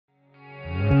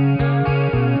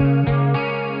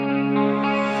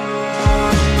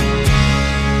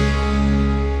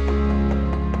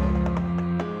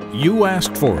You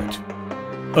asked for it.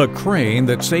 A crane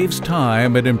that saves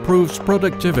time and improves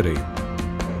productivity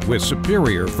with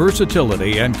superior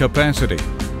versatility and capacity.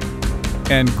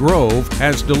 And Grove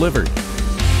has delivered.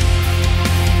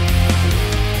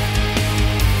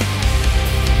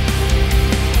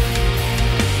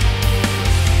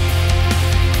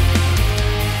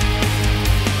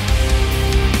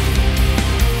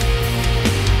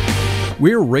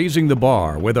 We're raising the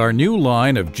bar with our new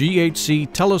line of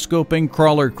GHC telescoping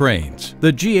crawler cranes,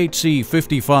 the GHC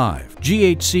 55,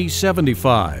 GHC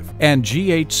 75, and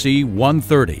GHC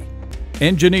 130.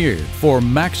 Engineered for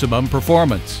maximum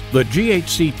performance, the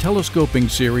GHC telescoping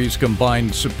series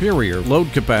combines superior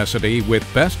load capacity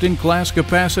with best-in-class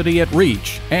capacity at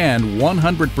reach and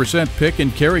 100% pick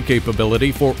and carry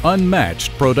capability for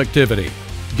unmatched productivity.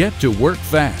 Get to work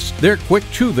fast. They're quick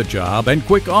to the job and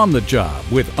quick on the job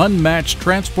with unmatched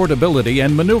transportability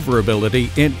and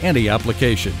maneuverability in any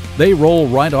application. They roll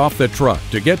right off the truck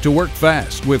to get to work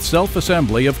fast with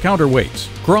self-assembly of counterweights.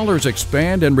 Crawlers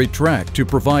expand and retract to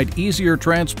provide easier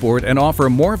transport and offer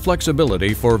more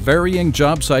flexibility for varying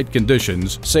job site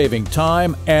conditions, saving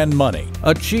time and money.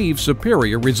 Achieve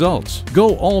superior results.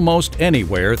 Go almost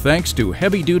anywhere thanks to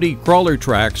heavy-duty crawler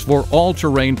tracks for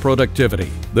all-terrain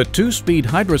productivity. The 2-speed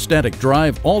hydrostatic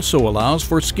drive also allows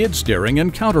for skid steering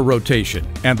and counter rotation,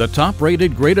 and the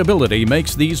top-rated gradability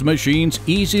makes these machines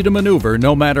easy to maneuver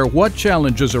no matter what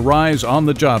challenges arise on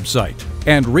the job site.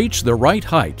 And reach the right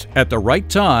height at the right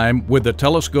time with the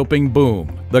telescoping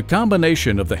boom. The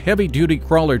combination of the heavy-duty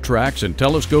crawler tracks and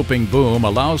telescoping boom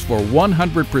allows for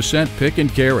 100% pick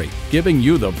and carry, giving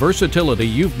you the versatility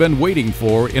you've been waiting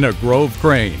for in a Grove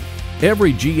crane.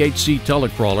 Every GHC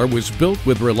telecrawler was built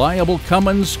with reliable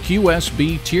Cummins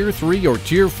QSB Tier 3 or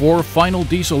Tier 4 final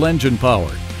diesel engine power,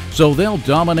 so they'll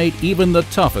dominate even the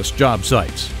toughest job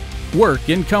sites. Work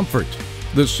in comfort.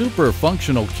 The super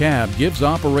functional cab gives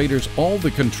operators all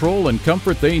the control and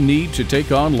comfort they need to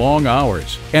take on long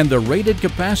hours. And the rated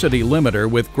capacity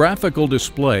limiter with graphical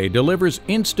display delivers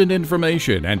instant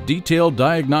information and detailed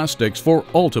diagnostics for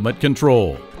ultimate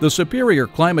control. The superior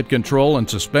climate control and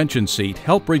suspension seat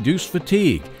help reduce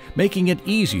fatigue, making it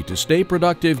easy to stay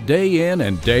productive day in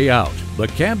and day out. The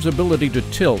cab's ability to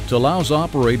tilt allows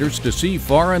operators to see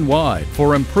far and wide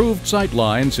for improved sight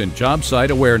lines and job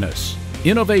site awareness.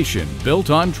 Innovation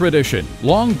built on tradition.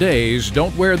 Long days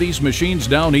don't wear these machines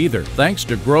down either, thanks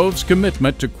to Grove's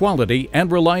commitment to quality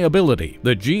and reliability.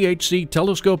 The GHC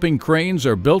telescoping cranes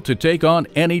are built to take on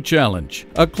any challenge.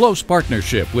 A close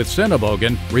partnership with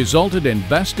Senebogen resulted in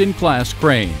best-in-class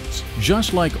cranes.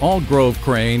 Just like all Grove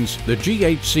cranes, the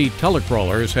GHC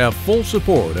telecrawlers have full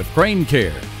support of Crane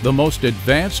Care, the most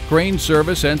advanced crane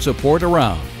service and support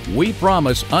around. We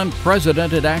promise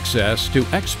unprecedented access to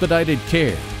expedited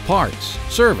care, parts,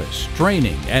 service,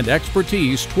 training, and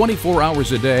expertise 24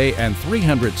 hours a day and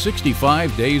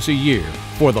 365 days a year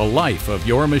for the life of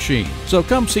your machine. So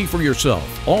come see for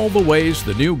yourself all the ways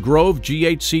the new Grove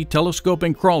GHC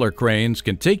telescoping crawler cranes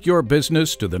can take your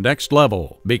business to the next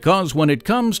level. Because when it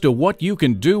comes to what you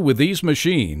can do with these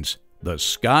machines, the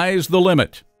sky's the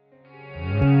limit.